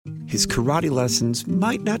his karate lessons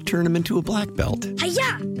might not turn him into a black belt.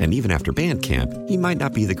 Hi-ya! And even after band camp, he might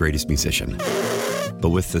not be the greatest musician.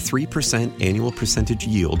 But with the 3% annual percentage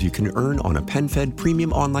yield you can earn on a PenFed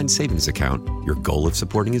premium online savings account, your goal of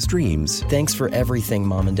supporting his dreams... Thanks for everything,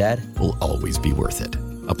 Mom and Dad. ...will always be worth it.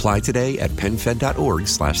 Apply today at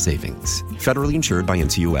PenFed.org/savings. Federally insured by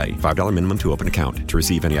NCUA. $5 minimum to open account. To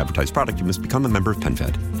receive any advertised product, you must become a member of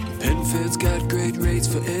PenFed. PenFed's got great rates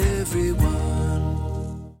for everyone.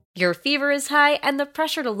 Your fever is high and the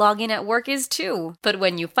pressure to log in at work is too. But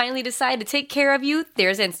when you finally decide to take care of you,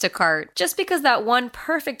 there's Instacart. Just because that one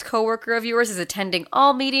perfect coworker of yours is attending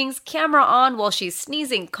all meetings, camera on while she's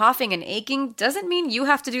sneezing, coughing, and aching, doesn't mean you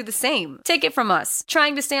have to do the same. Take it from us.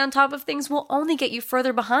 Trying to stay on top of things will only get you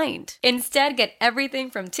further behind. Instead, get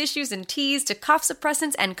everything from tissues and teas to cough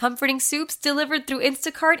suppressants and comforting soups delivered through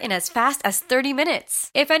Instacart in as fast as 30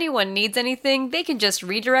 minutes. If anyone needs anything, they can just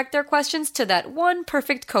redirect their questions to that one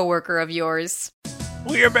perfect coworker of yours.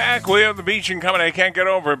 We are back. We have the beach and coming. I can't get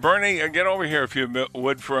over it. Bernie, get over here if you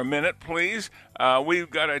would for a minute, please. We've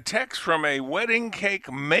got a text from a wedding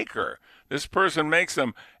cake maker. This person makes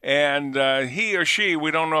them, and he or she,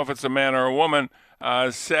 we don't know if it's a man or a woman,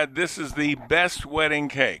 said this is the best wedding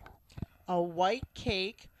cake. A white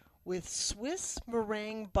cake with Swiss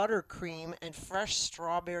meringue buttercream and fresh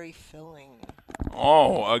strawberry filling.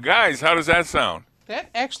 Oh, guys, how does that sound?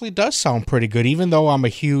 That actually does sound pretty good, even though I'm a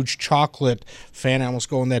huge chocolate fan. I almost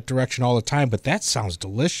go in that direction all the time, but that sounds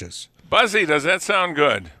delicious. Buzzy, does that sound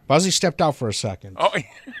good? Buzzy stepped out for a second. Oh,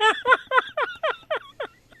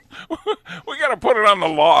 we got to put it on the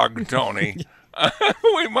log, Tony.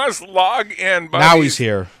 We must log in. Buzzy's, now he's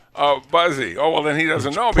here. Buzzy. Oh, well, then he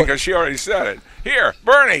doesn't know because she already said it. Here,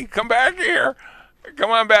 Bernie, come back here.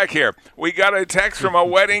 Come on back here. We got a text from a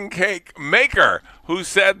wedding cake maker who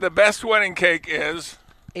said the best wedding cake is...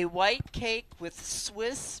 A white cake with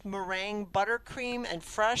Swiss meringue buttercream and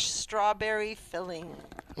fresh strawberry filling.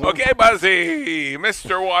 Okay, Buzzy,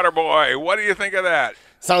 Mr. Waterboy, what do you think of that?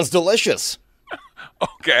 Sounds delicious.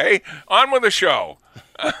 Okay, on with the show.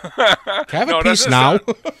 Can I have a piece now?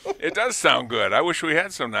 It does sound good. I wish we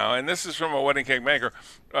had some now. And this is from a wedding cake maker.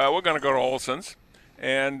 We're going to go to Olson's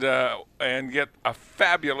and get a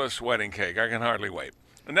fabulous wedding cake. I can hardly wait.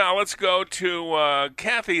 Now let's go to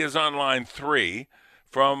Kathy is on line 3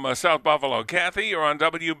 from South Buffalo. Kathy, you're on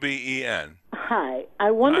WBEN. Hi.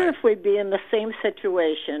 I wonder if we'd be in the same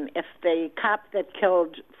situation if the cop that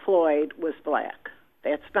killed Floyd was black.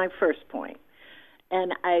 That's my first point.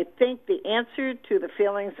 And I think the answer to the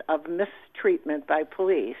feelings of mistreatment by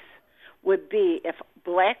police would be if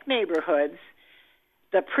black neighborhoods,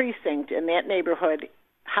 the precinct in that neighborhood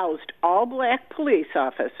housed all black police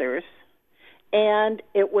officers, and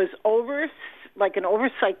it was like an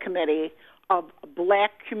oversight committee of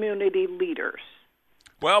black community leaders.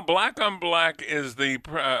 Well, black on black is the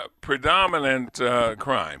predominant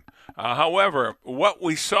crime. However, what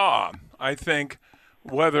we saw, I think,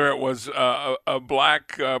 whether it was a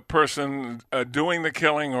black person doing the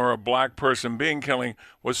killing or a black person being killing,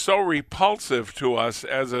 was so repulsive to us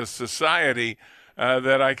as a society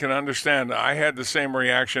that I can understand. I had the same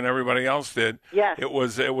reaction everybody else did. Yes. It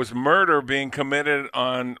was murder being committed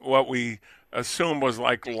on what we assume was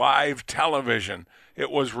like live television.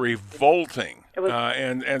 It was revolting,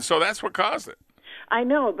 and so that's what caused it. I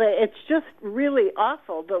know, but it's just really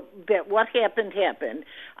awful that what happened.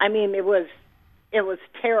 I mean, it was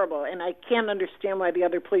terrible, and I can't understand why the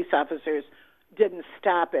other police officers didn't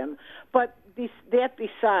stop him. But that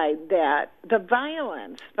beside that, the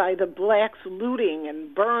violence by the blacks looting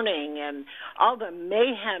and burning and all the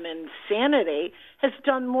mayhem and insanity has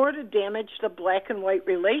done more to damage the black and white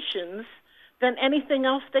relations than anything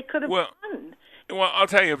else they could have done. Well, I'll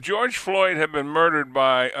tell you, if George Floyd had been murdered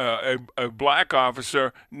by a black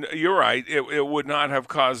officer, you're right, it would not have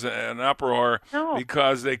caused an uproar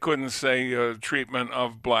because they couldn't say treatment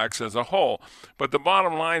of blacks as a whole. But the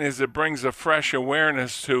bottom line is it brings a fresh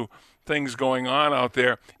awareness to things going on out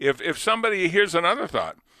there. If somebody, here's another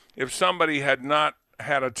thought, if somebody had not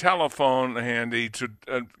had a telephone handy to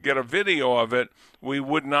get a video of it, we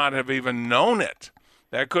would not have even known it.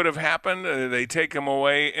 That could have happened. They take him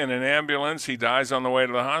away in an ambulance. He dies on the way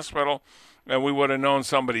to the hospital, and we would have known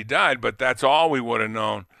somebody died, but that's all we would have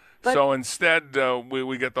known. But so instead,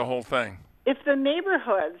 we get the whole thing. If the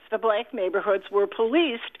neighborhoods, the black neighborhoods, were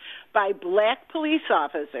policed by black police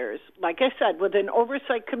officers, like I said, with an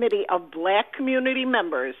oversight committee of black community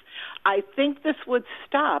members, I think this would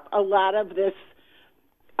stop a lot of this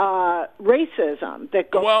racism that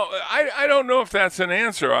goes. Well, I don't know if that's an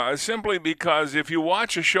answer, simply because if you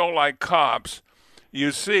watch a show like Cops,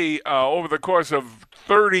 you see over the course of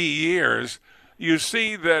 30 years, you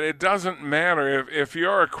see that it doesn't matter if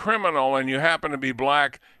you're a criminal and you happen to be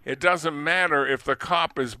black. It doesn't matter if the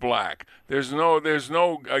cop is black. There's no,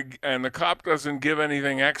 and the cop doesn't give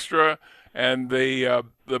anything extra, and the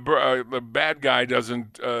bad guy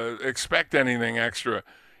doesn't expect anything extra.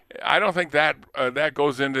 I don't think that that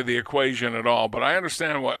goes into the equation at all. But I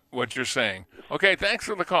understand what you're saying. Okay, thanks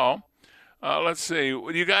for the call. Let's see.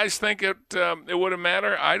 Do you guys think it would have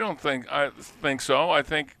mattered? I don't think so. I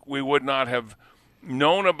think we would not have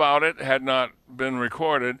known about it had not been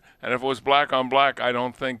recorded. And if it was black on black, I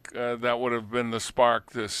don't think that would have been the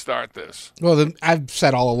spark to start this. Well, I've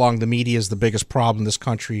said all along the media is the biggest problem this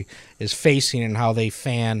country is facing, and how they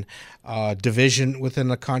fan division within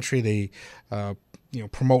the country. They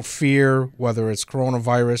promote fear, whether it's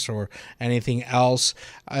coronavirus or anything else.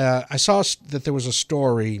 I saw that there was a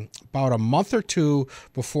story about a month or two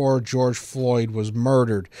before George Floyd was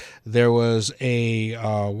murdered. There was a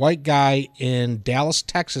white guy in Dallas,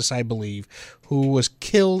 Texas, I believe, who was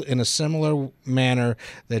killed in a similar manner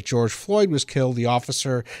that George Floyd was killed. The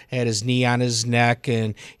officer had his knee on his neck,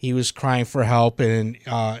 and he was crying for help, and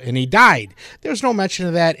he died. There's no mention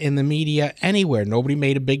of that in the media anywhere. Nobody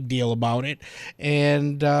made a big deal about it,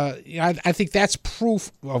 and I think that's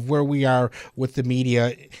proof of where we are with the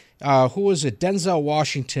media. Who was it? Denzel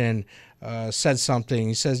Washington said something.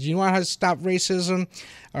 He says, "Do you know how to stop racism?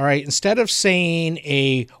 All right, instead of saying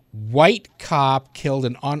a white cop killed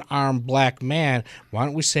an unarmed black man, why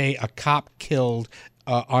don't we say a cop killed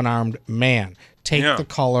an unarmed man? Take the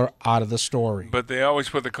color out of the story." But they always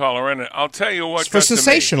put the color in it. I'll tell you what. It's for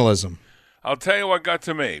sensationalism. I'll tell you what got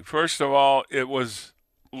to me. First of all, it was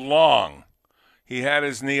long. He had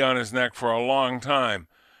his knee on his neck for a long time.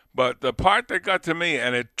 But the part that got to me,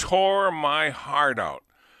 and it tore my heart out,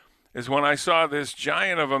 is when I saw this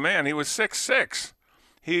giant of a man. He was 6'6".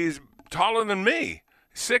 He's taller than me.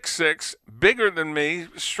 6'6", bigger than me,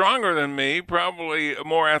 stronger than me, probably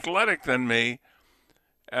more athletic than me.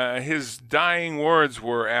 His dying words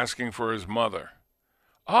were asking for his mother.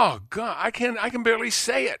 Oh God, I can barely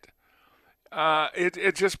say it.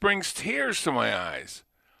 It just brings tears to my eyes.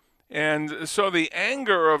 And so the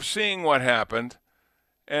anger of seeing what happened,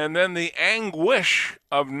 and then the anguish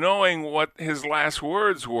of knowing what his last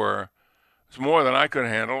words were, was more than I could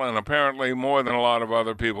handle, and apparently more than a lot of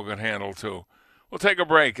other people could handle too. We'll take a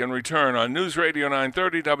break and return on News Radio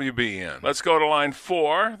 930 WBN. Let's go to line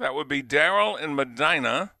 4. That would be Daryl in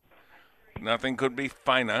Medina. Nothing could be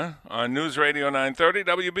finer on News Radio 930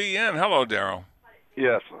 WBN. Hello, Daryl.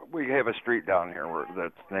 Yes, we have a street down here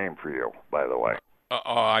that's named for you, by the way.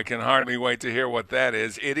 I can hardly wait to hear what that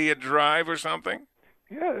is. Idiot Drive or something?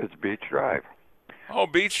 Yeah, it's Beach Drive. Oh,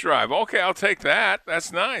 Beach Drive. Okay, I'll take that.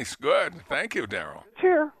 That's nice. Good. Thank you, Daryl. It's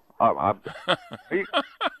here. I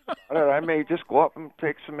may just go up and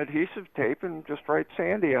take some adhesive tape and just write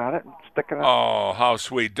Sandy on it and stick it on. Oh, how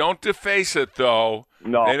sweet. Don't deface it, though.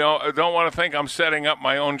 No. They don't want to think I'm setting up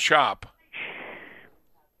my own shop.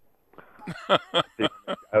 Let's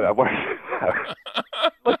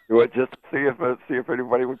do it just to see if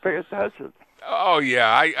anybody would pay attention. Oh,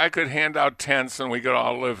 yeah. I could hand out tents and we could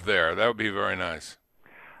all live there. That would be very nice.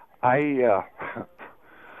 The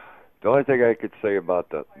only thing I could say about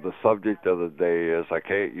the subject of the day is I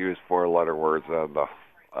can't use 4-letter words on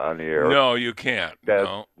the air. No, you can't.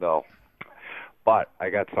 No. But I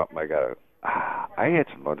got something. I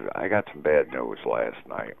got some bad news last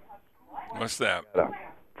night. What's that? I had a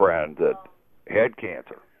friend that had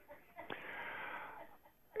cancer,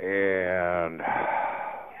 and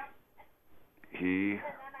he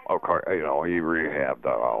rehabbed and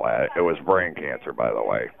all that. It was brain cancer, by the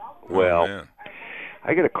way. Man.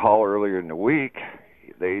 I got a call earlier in the week.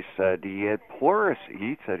 They said he had pleurisy.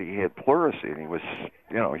 He said he had pleurisy, and he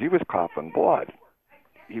was coughing blood.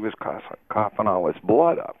 He was coughing all his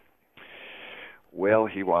blood up. Well,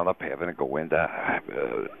 he wound up having to go into.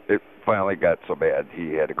 It finally got so bad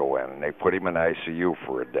he had to go in, and they put him in ICU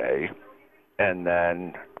for a day, and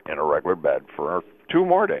then in a regular bed for 2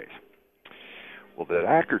 more days. Well, the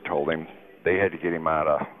doctor told him they had to get him out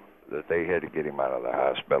of the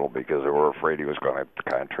hospital because they were afraid he was going to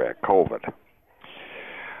contract COVID.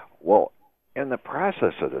 Well, in the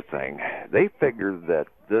process of the thing, they figured that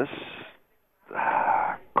this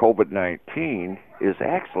COVID-19 is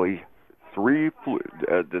actually 3 flu.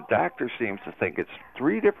 The doctor seems to think it's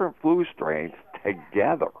 3 different flu strains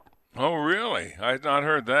together. Oh, really? I had not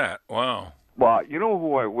heard that. Wow. Well, you know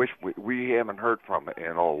who I wish we haven't heard from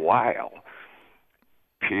in a while?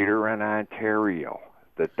 Peter in Ontario,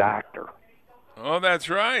 the doctor. Oh, that's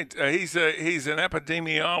right. He's an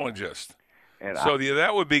epidemiologist. And so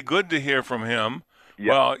that would be good to hear from him.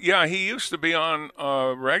 Yeah. Well, yeah, he used to be on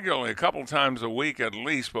regularly, a couple times a week at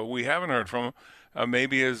least, but we haven't heard from him.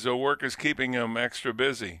 Maybe his work is keeping him extra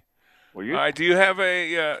busy. Well, All right, do you have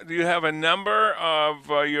a number of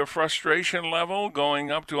your frustration level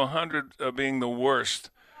going up to 100 being the worst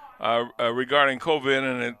regarding COVID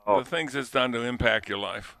and the things it's done to impact your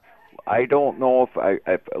life? I don't know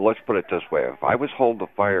if let's put it this way. If I was holding a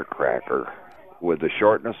firecracker with the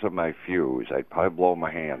shortness of my fuse, I'd probably blow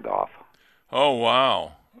my hand off. Oh,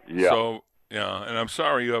 wow. Yeah. So, yeah, and I'm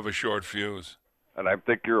sorry you have a short fuse. And I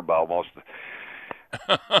think you're about almost...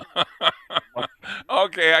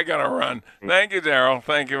 Okay, I got to run. Thank you, Daryl.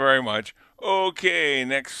 Thank you very much. Okay,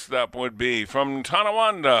 next up would be from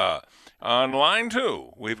Tonawanda. On line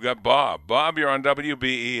 2, we've got Bob. Bob, you're on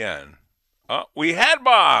WBEN. We had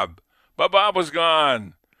Bob, but Bob was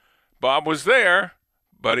gone. Bob was there,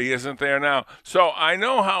 but he isn't there now. So I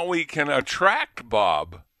know how we can attract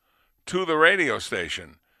Bob to the radio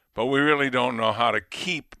station, but we really don't know how to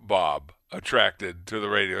keep Bob attracted to the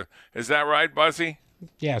radio. Is that right, Buzzy?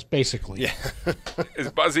 Yes, basically. Yeah. Is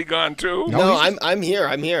Buzzy gone too? No, I'm here.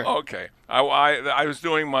 I'm here. Okay. I was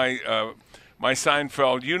doing my my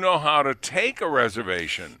Seinfeld. You know how to take a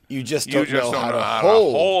reservation. You just don't know how to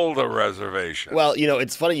hold a reservation. Well,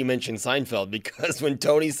 it's funny you mentioned Seinfeld because when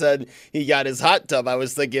Tony said he got his hot tub, I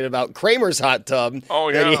was thinking about Kramer's hot tub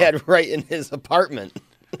that he had right in his apartment.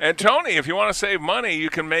 And Tony, if you want to save money, you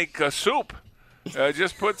can make soup.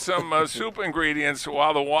 Just put some soup ingredients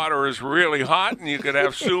while the water is really hot, and you could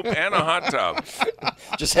have soup and a hot tub.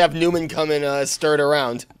 Just have Newman come and stir it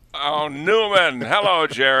around. Oh, Newman. Hello,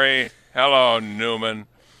 Jerry. Hello, Newman.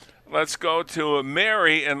 Let's go to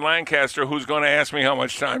Mary in Lancaster, who's going to ask me how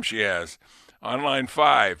much time she has. On line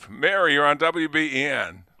 5. Mary, you're on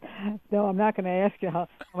WBEN. No, I'm not going to ask you how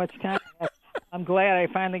much time I have. I'm glad I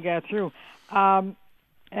finally got through.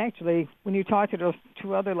 Actually, when you talk to those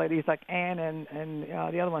two other ladies, like Ann and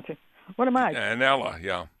the other one, what am I? And Ella,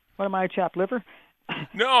 yeah. What am I, chopped liver?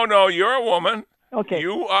 No, you're a woman. Okay.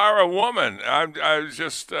 You are a woman. I was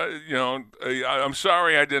just, I'm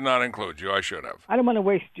sorry I did not include you. I should have. I don't want to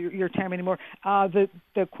waste your time anymore. The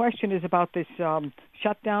question is about this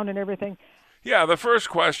shutdown and everything. Yeah, the first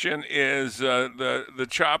question is the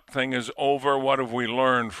CHOP thing is over. What have we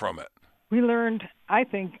learned from it? We learned, I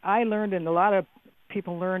think, and a lot of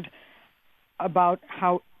people learned about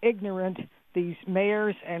how ignorant these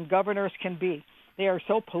mayors and governors can be. They are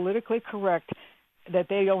so politically correct that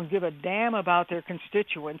they don't give a damn about their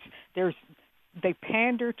constituents. They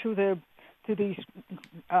pander to these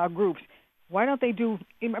groups. Why don't they do?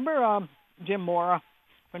 Remember Jim Mora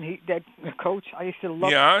when that coach? I used to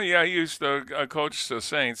love. Yeah, he used to coach the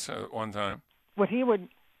Saints at one time.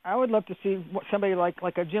 I would love to see somebody like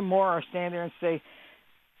a Jim Mora stand there and say,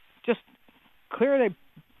 just clear the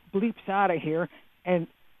bleeps out of here and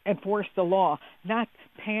enforce the law, not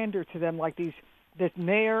pander to them like this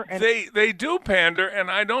mayor. And they do pander, and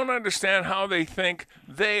I don't understand how they think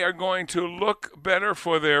they are going to look better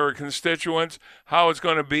for their constituents, how it's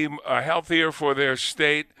going to be healthier for their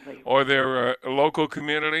state or their local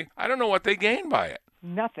community. I don't know what they gain by it.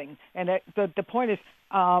 Nothing. And the point is,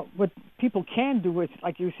 what people can do is,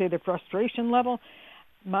 like you say, the frustration level.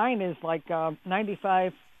 Mine is like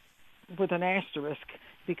 95 with an asterisk,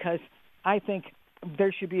 because I think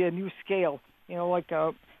there should be a new scale, like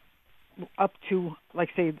up to, like,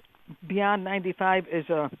 say, beyond 95 is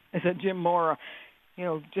a Jim Mora.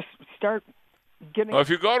 Just start getting. Well, if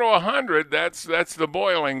you go to 100, that's the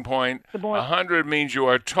boiling point. 100 means you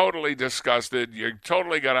are totally disgusted. You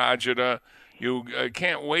totally got agita. You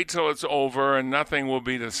can't wait till it's over, and nothing will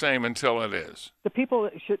be the same until it is. The people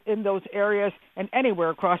should, in those areas and anywhere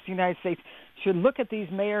across the United States, should look at these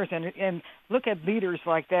mayors and look at leaders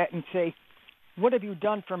like that and say, what have you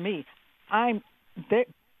done for me?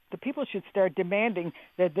 The people should start demanding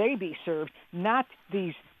that they be served, not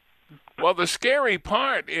these. Well, the scary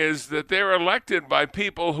part is that they're elected by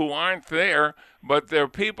people who aren't there, but they're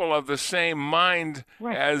people of the same mind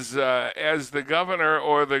as the governor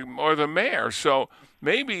or the mayor. So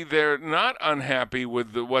maybe they're not unhappy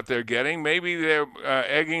with what they're getting. Maybe they're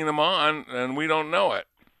egging them on, and we don't know it.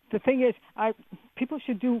 The thing is, people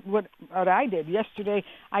should do what I did yesterday.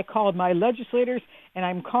 I called my legislators, and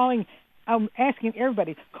I'm asking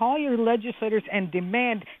everybody, call your legislators and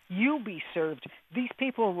demand you be served. These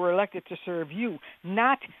people were elected to serve you,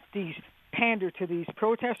 not these pander to these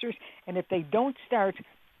protesters. And if they don't start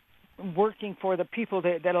working for the people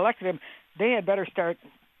that elected them, they had better start,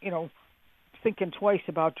 thinking twice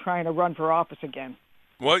about trying to run for office again.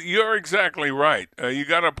 Well, you're exactly right. You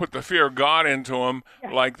got to put the fear of God into them,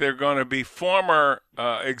 like they're going to be former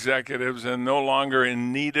executives and no longer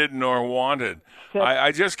needed nor wanted.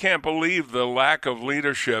 I just can't believe the lack of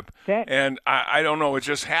leadership. And I don't know, it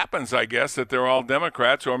just happens, I guess, that they're all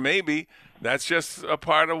Democrats, or maybe that's just a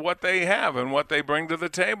part of what they have and what they bring to the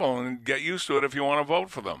table, and get used to it if you want to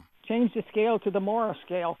vote for them. Change the scale to the Mora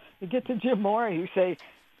scale. You get to Jim Mora, you say,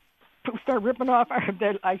 start ripping off.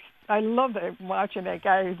 I love watching that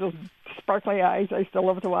guy with those sparkly eyes. I still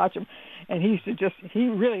love to watch him. And he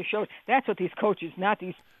really showed. That's what these coaches, not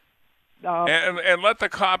these. And let the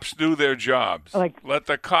cops do their jobs. Let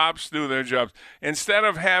the cops do their jobs. Instead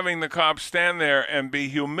of having the cops stand there and be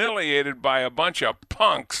humiliated by a bunch of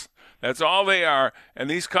punks. That's all they are, and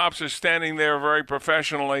these cops are standing there very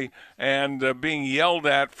professionally and being yelled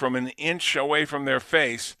at from an inch away from their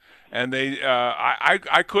face. And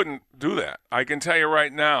I couldn't do that. I can tell you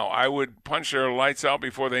right now, I would punch their lights out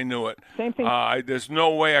before they knew it. Same thing. There's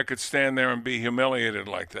no way I could stand there and be humiliated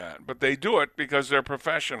like that. But they do it because they're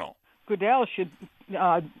professional. Goodell should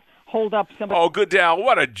hold up somebody. Oh, Goodell,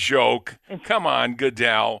 what a joke. Come on,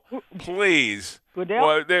 Goodell, please. Goodell?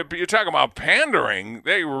 Well, you're talking about pandering.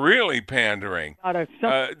 They're really pandering.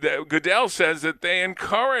 Goodell says that they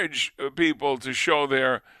encourage people to show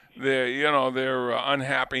their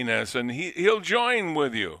unhappiness, and he'll join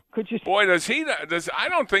with you. Boy, does he? I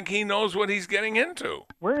don't think he knows what he's getting into.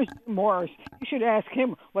 Where's Morris? You should ask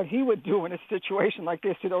him what he would do in a situation like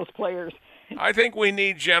this to those players. I think we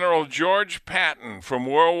need General George Patton from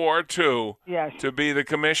World War II to be the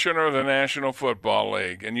commissioner of the National Football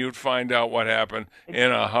League, and you'd find out what happened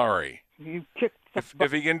in a hurry.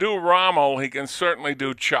 If he can do Rommel, he can certainly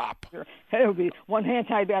do Chop. It would be one hand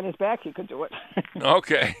tied behind his back, he could do it.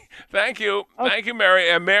 Okay. Thank you. Thank you, Mary.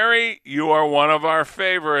 And Mary, you are one of our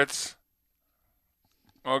favorites.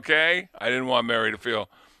 Okay? I didn't want Mary to feel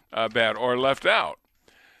bad or left out.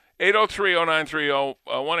 803-0930,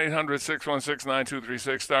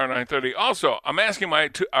 1-800-616-9236, star 930. Also, I'm asking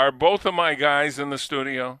are both of my guys in the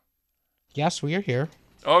studio? Yes, we are here.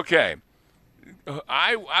 Okay.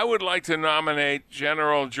 I would like to nominate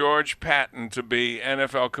General George Patton to be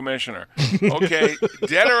NFL commissioner. Okay,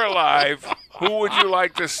 dead or alive, who would you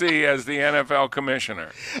like to see as the NFL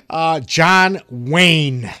commissioner? John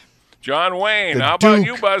Wayne. John Wayne. How about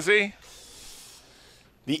you, Buzzy?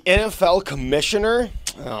 The NFL commissioner?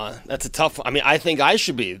 That's a tough one. I mean, I think I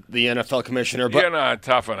should be the NFL commissioner. But you're not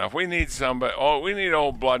tough enough. We need somebody. Oh, we need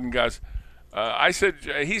old blood and guts. He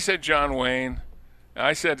said John Wayne.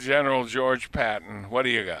 I said General George Patton. What do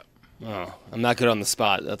you got? Oh, I'm not good on the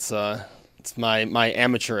spot. It's my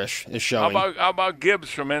amateurish is showing. How about Gibbs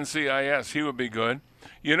from NCIS? He would be good.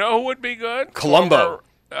 You know who would be good? Columbo.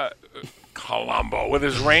 Columbo with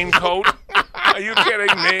his raincoat? Are you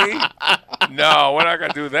kidding me? No, we're not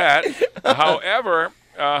going to do that. However,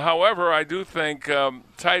 I do think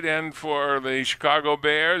tight end for the Chicago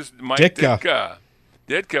Bears, Mike Ditka.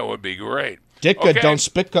 Ditka would be great. Ditka, okay. Don't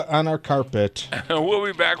spit on our carpet. We'll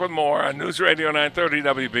be back with more on News Radio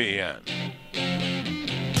 930 WBEN.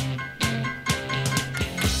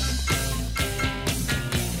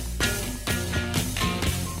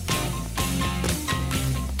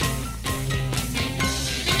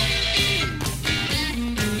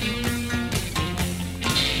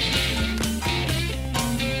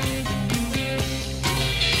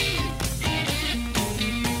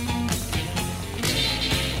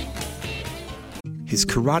 His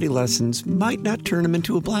karate lessons might not turn him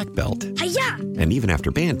into a black belt. Hi-ya! And even after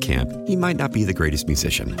band camp, he might not be the greatest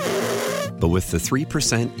musician. But with the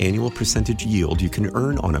 3% annual percentage yield you can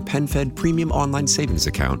earn on a PenFed premium online savings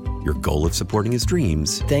account, your goal of supporting his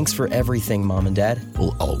dreams... Thanks for everything, Mom and Dad.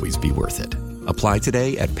 ...will always be worth it. Apply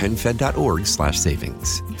today at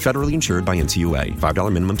PenFed.org/savings. Federally insured by NCUA.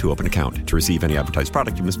 $5 minimum to open account. To receive any advertised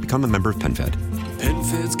product, you must become a member of PenFed.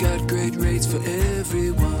 PenFed's got great rates for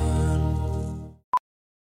everyone.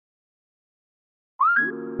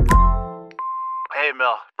 Hey,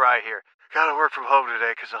 Mel, Bri here. Gotta work from home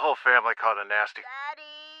today because the whole family caught a nasty... Daddy!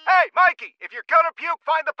 Hey, Mikey, if you're gonna puke,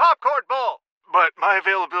 find the popcorn bowl! But my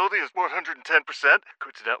availability is 110%.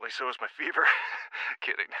 Coincidentally, so is my fever.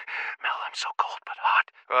 Kidding. Mel, I'm so cold but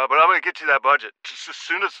hot. But I'm gonna get you that budget just as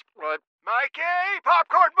soon as... Mikey,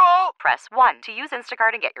 popcorn bowl! Press 1 to use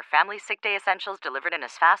Instacart and get your family sick day essentials delivered in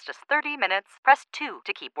as fast as 30 minutes. Press 2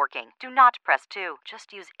 to keep working. Do not press 2.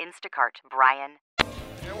 Just use Instacart, Brian.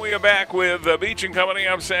 And we are back with Beach and Company.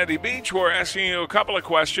 I'm Sandy Beach. We're asking you a couple of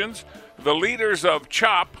questions. The leaders of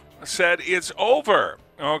CHOP said it's over.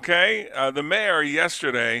 Okay? The mayor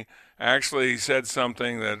yesterday actually said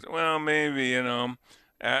something that, well, maybe,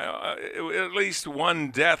 At least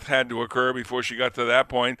one death had to occur before she got to that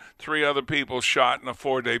point. 3 other people shot in a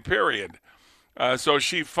 4-day period. So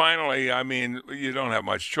she finally, I mean, you don't have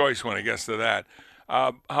much choice when it gets to that.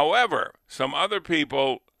 However, some other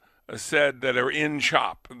people said that are in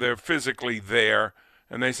CHOP. They're physically there.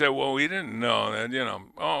 And they said, well, we didn't know. And,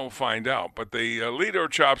 we'll find out. But the leader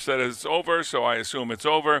of CHOP said it's over, so I assume it's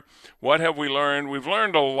over. What have we learned? We've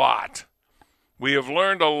learned a lot. We have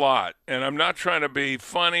learned a lot. And I'm not trying to be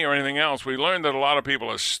funny or anything else. We learned that a lot of people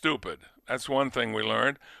are stupid. That's one thing we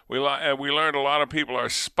learned. We learned a lot of people are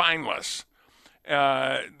spineless.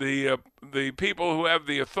 The people who have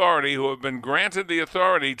the authority, who have been granted the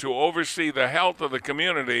authority to oversee the health of the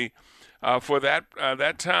community for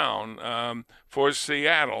that town, for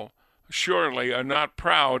Seattle, surely are not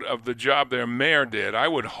proud of the job their mayor did. I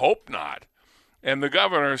would hope not. And the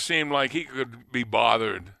governor seemed like he could be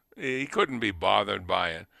bothered. He couldn't be bothered by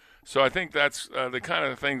it. So I think that's the kind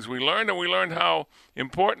of things we learned, and we learned how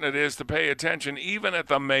important it is to pay attention even at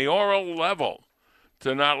the mayoral level,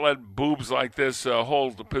 to not let boobs like this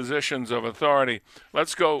hold positions of authority.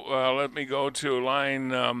 Let's go. Let me go to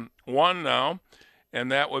line 1 now,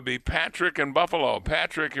 and that would be Patrick in Buffalo.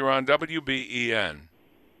 Patrick, you're on WBEN.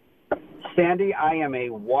 Sandy, I am a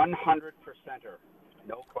 100%er.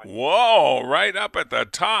 No question. Whoa, right up at the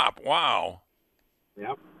top. Wow.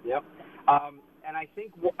 Yep. And I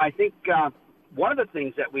think one of the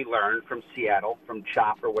things that we learned from Seattle, from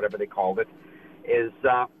CHOP or whatever they called it, is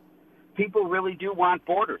people really do want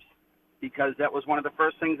borders, because that was one of the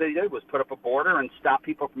first things they did, was put up a border and stop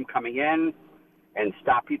people from coming in and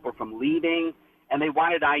stop people from leaving, and they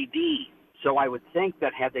wanted ID. So I would think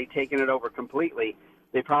that had they taken it over completely,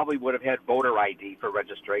 they probably would have had voter ID for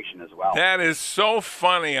registration as well. That is so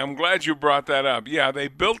funny. I'm glad you brought that up. Yeah, they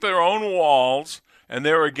built their own walls, and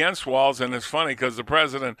they were against walls, and it's funny because the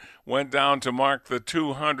president went down to mark the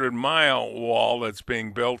 200-mile wall that's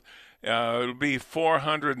being built. It'll be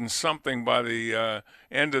 400 and something by the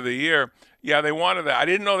end of the year. Yeah, they wanted that. I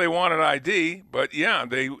didn't know they wanted ID, but yeah,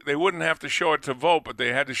 they wouldn't have to show it to vote, but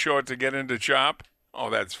they had to show it to get into CHOP. Oh,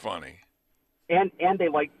 that's funny. And they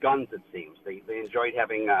like guns, it seems. They enjoyed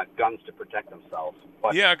having guns to protect themselves.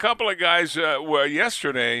 But yeah, a couple of guys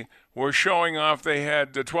yesterday were showing off. They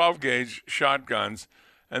had 12-gauge shotguns,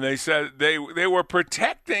 and they said they were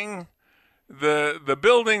protecting the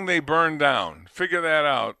building they burned down. Figure that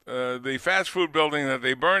out. The fast food building that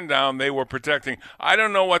they burned down, they were protecting. I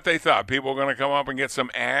don't know what they thought. People were going to come up and get some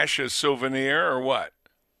ash as souvenir or what?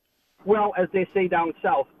 Well, as they say down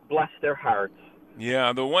south, bless their hearts.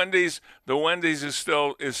 Yeah, the Wendy's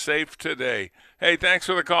is safe today. Hey, thanks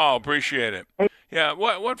for the call. Appreciate it. Yeah,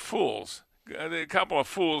 what fools? A couple of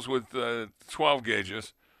fools with 12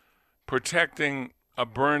 gauges protecting a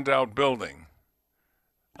burned out building.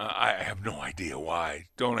 I have no idea why.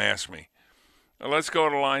 Don't ask me. Let's go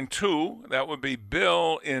to line 2. That would be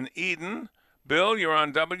Bill in Eden. Bill, you're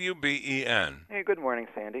on WBEN. Hey, good morning,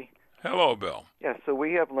 Sandy. Hello, Bill. Yeah, so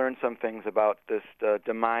we have learned some things about this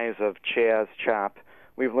demise of Chaz CHOP.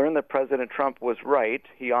 We've learned that President Trump was right.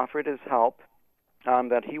 He offered his help,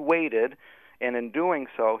 that he waited, and in doing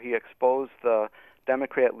so, he exposed the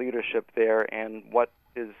Democrat leadership there and what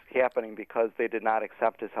is happening because they did not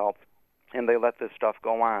accept his help, and they let this stuff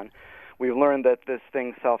go on. We've learned that this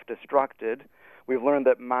thing self-destructed. We've learned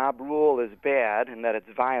that mob rule is bad and that it's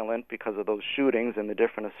violent because of those shootings and the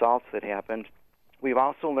different assaults that happened. We've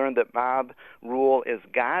also learned that mob rule is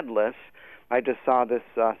godless. I just saw this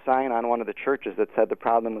sign on one of the churches that said the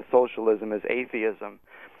problem with socialism is atheism,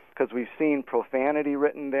 because we've seen profanity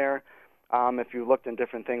written there. If you looked in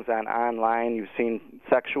different things online, you've seen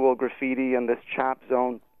sexual graffiti in this CHOP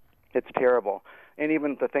zone. It's terrible. And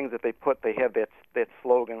even the things that they have that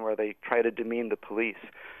slogan where they try to demean the police.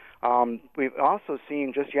 We've also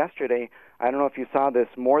seen just yesterday, I don't know if you saw this,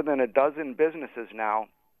 more than a dozen businesses now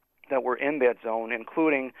that were in that zone,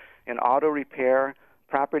 including an auto repair,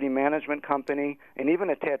 property management company, and even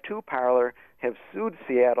a tattoo parlor, have sued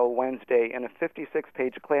Seattle Wednesday in a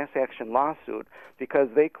 56-page class action lawsuit because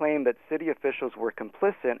they claim that city officials were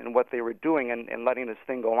complicit in what they were doing and letting this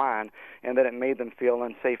thing go on, and that it made them feel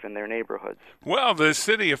unsafe in their neighborhoods. Well, the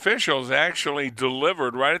city officials actually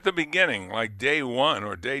delivered right at the beginning, like day 1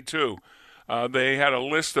 or day 2. They had a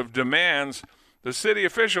list of demands. The city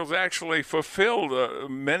officials actually fulfilled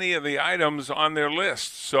many of the items on their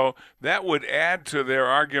list, so that would add to their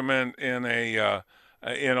argument in a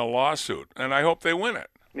lawsuit, and I hope they win it.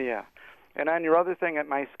 Yeah, and on your other thing, at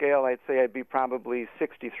my scale, I'd say I'd be probably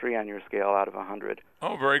 63 on your scale out of 100.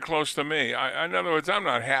 Oh, very close to me. In other words, I'm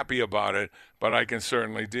not happy about it, but I can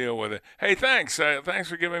certainly deal with it. Hey, thanks. Thanks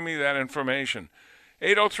for giving me that information.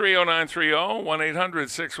 803-0930,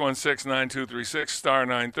 1-800-616-9236, star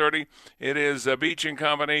 930. It is Beach and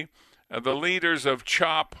Company, the leaders of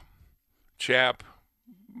CHOP, Chap,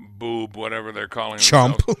 Boob, whatever they're calling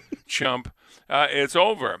Chump. Chump. It's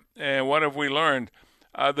over. And what have we learned?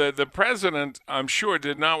 The president, I'm sure,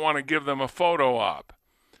 did not want to give them a photo op.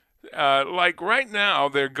 Like right now,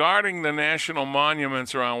 they're guarding the national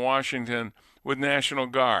monuments around Washington with National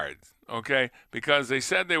Guards, okay? Because they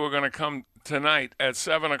said they were going to come tonight at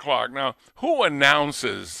 7 o'clock. Now, who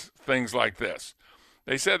announces things like this?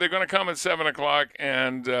 They said they're going to come at 7 o'clock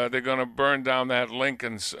and they're going to burn down that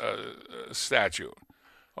Lincoln statue.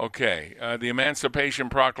 Okay, the Emancipation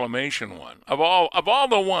Proclamation one. Of all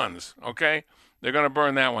the ones, okay, they're going to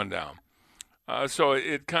burn that one down. So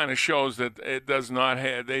it kind of shows that it does not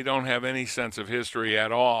have, they don't have any sense of history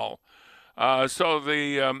at all. So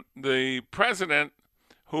the president,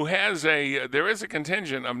 who has there is a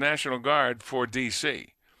contingent of National Guard for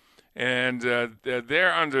D.C., and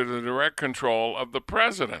they're under the direct control of the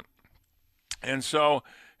president. And so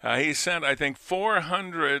he sent, I think,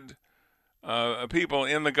 400 people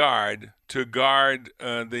in the Guard to guard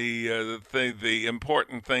the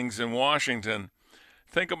important things in Washington.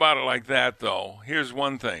 Think about it like that, though. Here's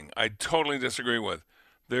one thing I totally disagree with.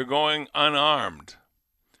 They're going unarmed.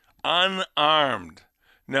 Unarmed.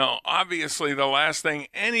 Now, obviously, the last thing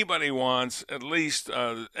anybody wants, at least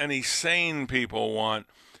any sane people want,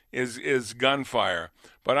 is gunfire.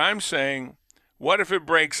 But I'm saying, what if it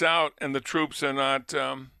breaks out and the troops are not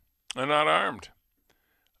armed?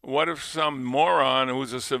 What if some moron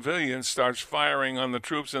who's a civilian starts firing on the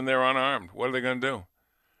troops and they're unarmed? What are they going to do?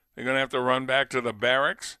 They're going to have to run back to the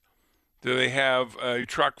barracks? Do they have a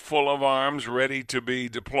truck full of arms ready to be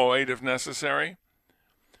deployed if necessary?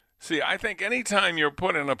 See, I think anytime you're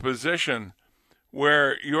put in a position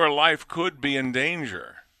where your life could be in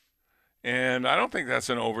danger, and I don't think that's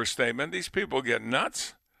an overstatement, these people get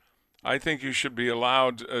nuts. I think you should be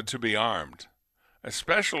allowed to be armed,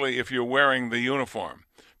 especially if you're wearing the uniform.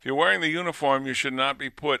 If you're wearing the uniform, you should not be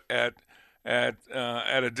put at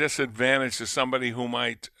a disadvantage to somebody who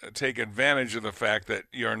might take advantage of the fact that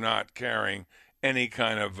you're not carrying any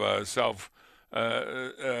kind of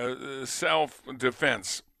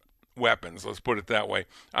self-defense weapons, let's put it that way.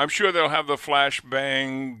 I'm sure they'll have the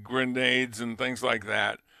flashbang grenades and things like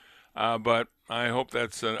that, but I hope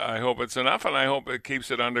it's enough, and I hope it keeps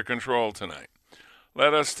it under control tonight.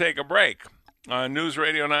 Let us take a break on News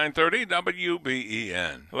Radio 930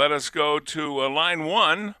 WBEN. Let us go to line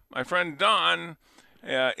 1, my friend Don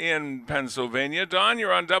in Pennsylvania. Don,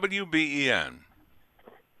 you're on WBEN.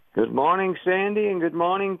 Good morning, Sandy, and good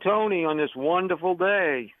morning, Tony, on this wonderful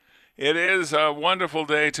day. It is a wonderful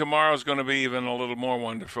day. Tomorrow's going to be even a little more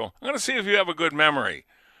wonderful. I'm going to see if you have a good memory.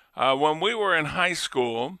 When we were in high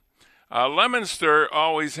school, Leominster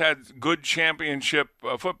always had good championship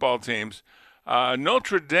football teams.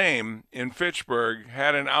 Notre Dame in Fitchburg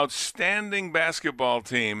had an outstanding basketball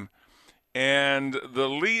team, and the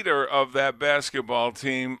leader of that basketball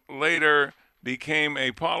team later became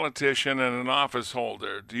a politician and an office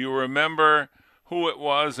holder. Do you remember who it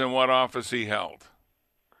was and what office he held?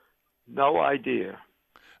 No idea.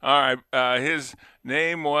 All right. His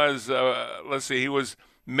name was, he was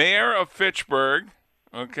mayor of Fitchburg,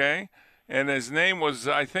 okay? And his name was,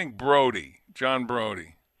 I think, Brody, John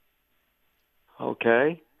Brody.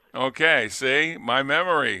 Okay. Okay, see? My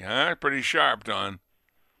memory, huh? Pretty sharp, Don.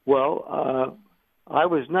 Well, I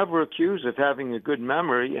was never accused of having a good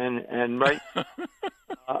memory, and right,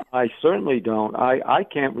 I certainly don't. I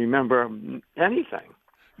can't remember anything.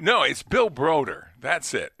 No, it's Bill Broder.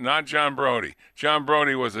 That's it, not John Brody. John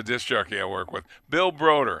Brody was a disc jockey I worked with. Bill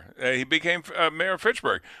Broder. He became mayor of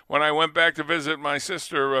Fitchburg. When I went back to visit my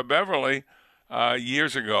sister Beverly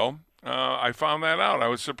years ago, I found that out. I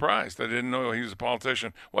was surprised. I didn't know he was a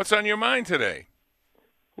politician. What's on your mind today?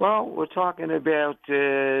 Well, we're talking about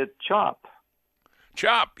CHOP.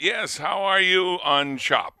 CHOP, yes. How are you on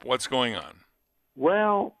CHOP? What's going on?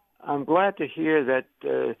 Well, I'm glad to hear that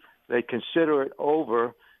they consider it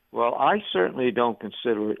over. Well, I certainly don't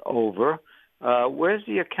consider it over. Where's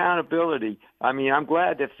the accountability? I mean, I'm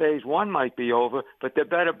glad that phase 1 might be over, but there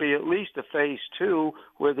better be at least a phase 2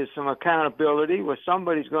 where there's some accountability, where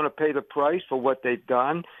somebody's going to pay the price for what they've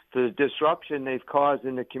done, for the disruption they've caused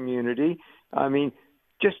in the community. I mean,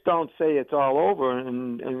 just don't say it's all over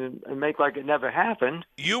and make like it never happened.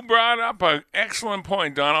 You brought up an excellent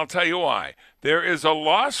point, Don. I'll tell you why. There is a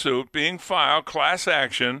lawsuit being filed, class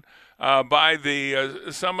action, by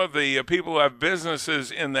some of the people who have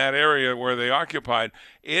businesses in that area where they occupied.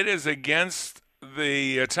 It is against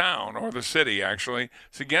the town or the city, actually.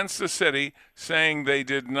 It's against the city, saying they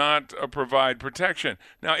did not provide protection.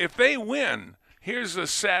 Now, if they win, here's the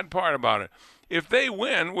sad part about it. If they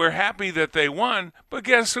win, we're happy that they won, but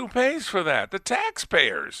guess who pays for that? The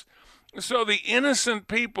taxpayers. So the innocent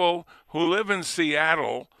people who live in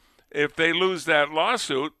Seattle, if they lose that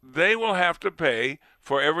lawsuit, they will have to pay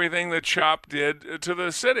for everything that CHOP did to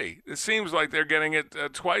the city. It seems like they're getting it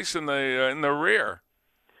twice in the rear.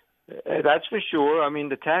 That's for sure. I mean,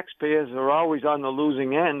 the taxpayers are always on the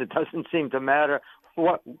losing end. It doesn't seem to matter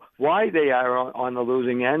why they are on the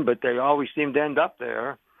losing end, but they always seem to end up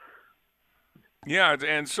there. Yeah,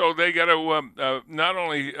 and so they got to not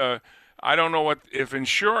only I don't know if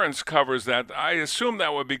insurance covers that. I assume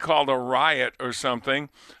that would be called a riot or something.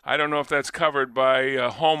 I don't know if that's covered by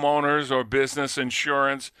homeowners or business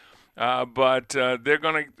insurance, but they're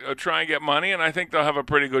going to try and get money, and I think they'll have a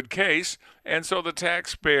pretty good case, and so the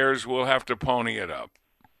taxpayers will have to pony it up.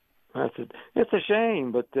 It's a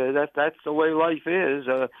shame, but that's the way life is.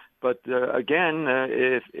 But again,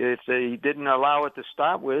 if they didn't allow it to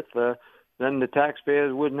start with, then the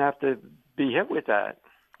taxpayers wouldn't have to be hit with that.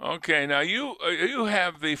 Okay, now you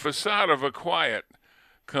have the facade of a quiet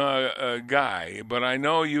guy, but I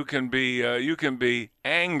know you can be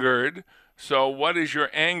angered. So, what is your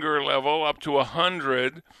anger level up to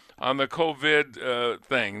 100 on the COVID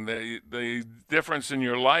thing? The difference in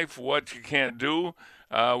your life, what you can't do,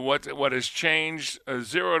 what has changed?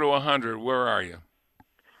 0 to 100. Where are you?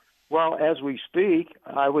 Well, as we speak,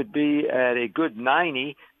 I would be at a good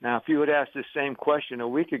 90. Now, if you had asked the same question a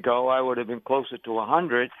week ago, I would have been closer to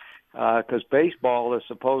 100 because baseball is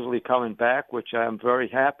supposedly coming back, which I'm very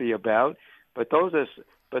happy about. But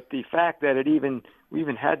the fact that we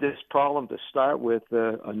even had this problem to start with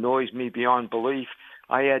annoys me beyond belief.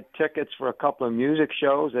 I had tickets for a couple of music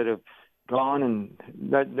shows that have gone and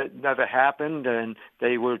that never happened, and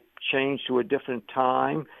they were changed to a different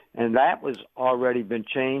time, and that was already been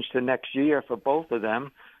changed to next year for both of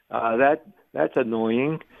them. That's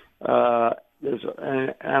annoying. And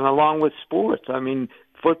along with sports, I mean,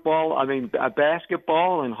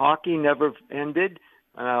 basketball and hockey never ended.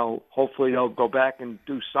 Hopefully they'll go back and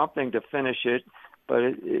do something to finish it, but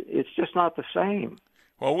it's just not the same.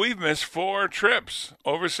 Well, we've missed 4 trips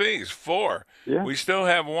overseas, 4. Yeah. We still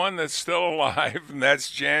have one that's still alive, and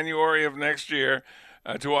that's January of next year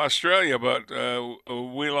to Australia. But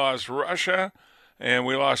we lost Russia, and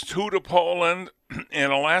we lost 2 to Poland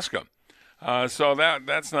and Alaska. So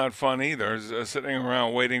that's not fun either, sitting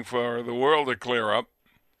around waiting for the world to clear up.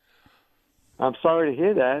 I'm sorry to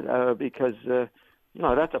hear that because,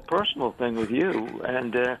 that's a personal thing with you.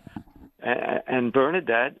 And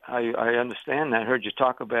Bernadette, I understand that. I heard you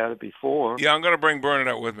talk about it before. Yeah, I'm going to bring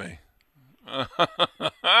Bernadette with me.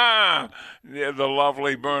 Yeah, the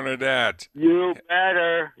lovely Bernadette. You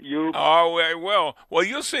better. Oh, I will. Well,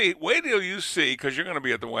 you'll see. Wait till you see, because you're going to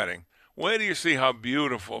be at the wedding. Wait till you see how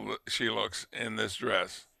beautiful she looks in this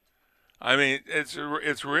dress. I mean,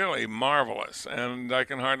 it's really marvelous, and I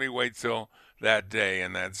can hardly wait till that day,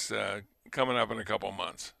 and that's coming up in a couple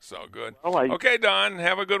months. So good. Okay, Don,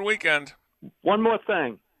 have a good weekend. One more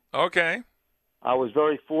thing. Okay. I was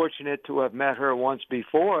very fortunate to have met her once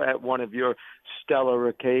before at one of your stellar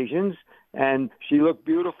occasions, and she looked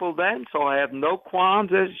beautiful then, so I have no qualms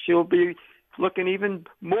that she'll be looking even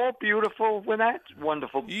more beautiful when that's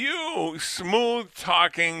wonderful. You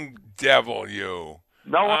smooth-talking devil, you.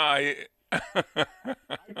 No,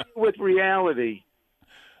 with reality.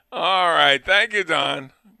 All right. Thank you,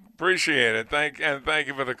 Don. Appreciate it. Thank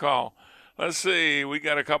you for the call. Let's see. We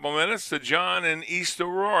got a couple minutes to John in East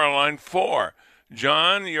Aurora, line 4.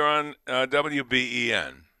 John, you're on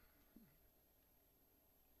WBEN.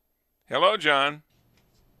 Hello, John.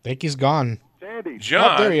 I think he's gone. Sandy.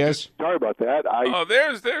 John. Oh, there he is. Sorry about that.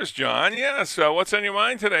 There's John. Yeah, so what's on your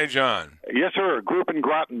mind today, John? Yes, sir. Grew up in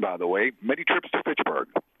Groton, by the way. Many trips to Fitchburg.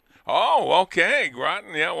 Oh, okay.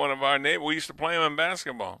 Groton, yeah, one of our neighbors. We used to play him in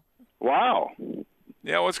basketball. Wow.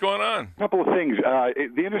 Yeah, what's going on? A couple of things.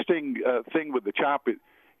 The interesting thing with the CHOP,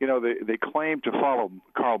 they claim to follow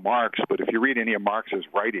Karl Marx, but if you read any of Marx's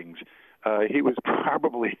writings, he was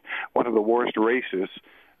probably one of the worst racists,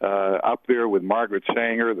 up there with Margaret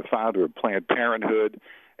Sanger, the founder of Planned Parenthood,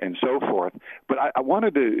 and so forth. But I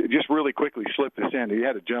wanted to just really quickly slip this in. You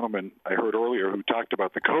had a gentleman I heard earlier who talked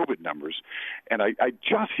about the COVID numbers, and I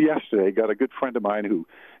just yesterday got a good friend of mine who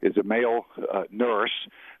is a male nurse,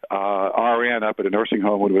 RN up at a nursing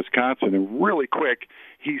home in Wisconsin, and really quick,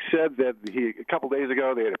 he said that a couple days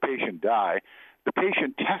ago they had a patient die. The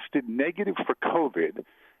patient tested negative for COVID,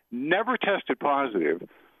 never tested positive,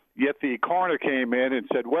 Yet the coroner came in and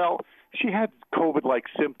said, well, she had COVID-like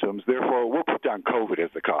symptoms, therefore we'll put down COVID as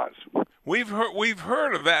the cause. We've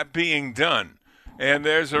heard of that being done, and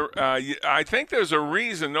I think there's a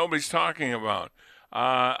reason nobody's talking about.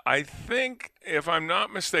 I think, if I'm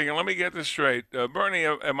not mistaken, let me get this straight. Bernie,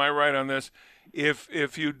 am I right on this?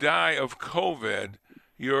 If you die of COVID,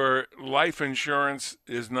 your life insurance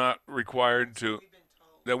is not required to.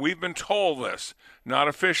 That we've been told this, not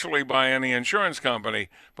officially by any insurance company,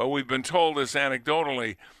 but we've been told this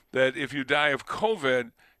anecdotally, that if you die of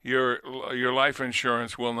COVID, your life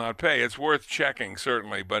insurance will not pay. It's worth checking,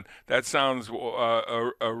 certainly, but that sounds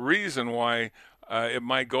a reason why it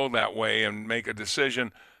might go that way and make a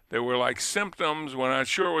decision. There were like symptoms. We're not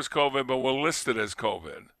sure it was COVID, but we'll list it as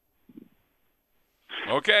COVID.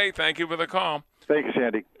 Okay, thank you for the call. Thank you,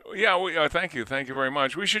 Sandy. Yeah, thank you. Thank you very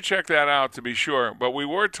much. We should check that out to be sure. But we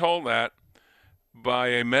were told that by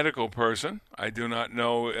a medical person. I do not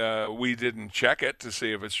know. We didn't check it to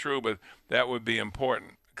see if it's true, but that would be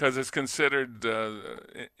important because it's considered. We were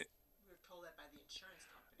told that by the insurance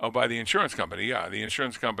company. Oh, by the insurance company. Yeah, the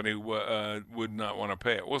insurance company would not want to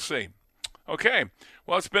pay it. We'll see. Okay.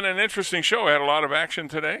 Well, it's been an interesting show. We had a lot of action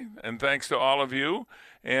today, and thanks to all of you.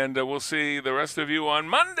 And we'll see the rest of you on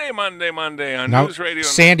Monday on now, News Radio.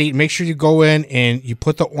 Sandy, make sure you go in and you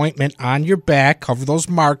put the ointment on your back, cover those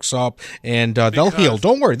marks up, and they'll heal.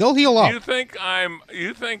 Don't worry, they'll heal up. You think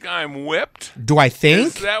I'm whipped? Do I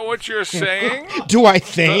think? Is that what you're saying? Do I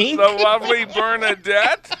think? The lovely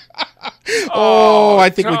Bernadette? Oh,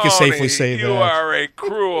 I think Tony, we can safely say that. You are a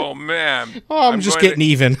cruel man. Oh, I'm just getting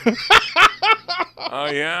even. Oh,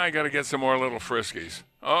 yeah? I got to get some more little friskies.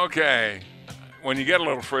 Okay. When you get a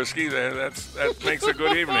little frisky, that makes a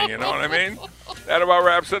good evening, you know what I mean? That about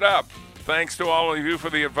wraps it up. Thanks to all of you for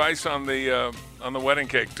the advice on the wedding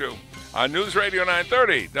cake, too. On News Radio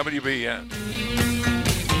 930, WBEN.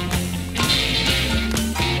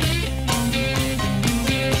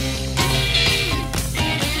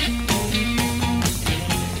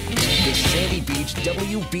 Sandy Beach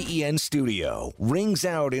WBEN studio rings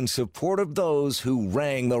out in support of those who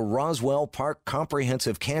rang the Roswell Park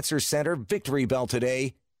Comprehensive Cancer Center victory bell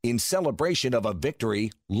today in celebration of a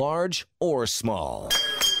victory, large or small.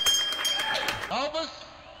 Elvis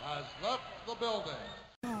has left the building.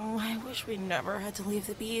 Oh, I wish we never had to leave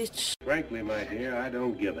the beach. Frankly, my dear, I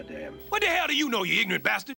don't give a damn. What the hell do you know, you ignorant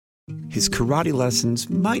bastard? His karate lessons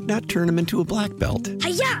might not turn him into a black belt.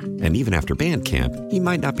 Hi-ya! And even after band camp, he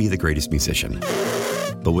might not be the greatest musician.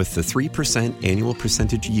 But with the 3% annual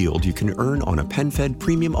percentage yield you can earn on a PenFed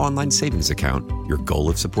premium online savings account, your goal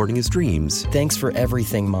of supporting his dreams... Thanks for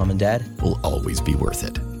everything, Mom and Dad. ...will always be worth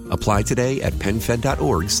it. Apply today at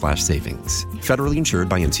PenFed.org/savings. Federally insured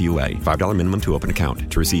by NCUA. $5 minimum to open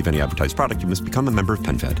account. To receive any advertised product, you must become a member of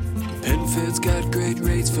PenFed. PenFed's got great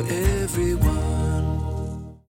rates for everyone.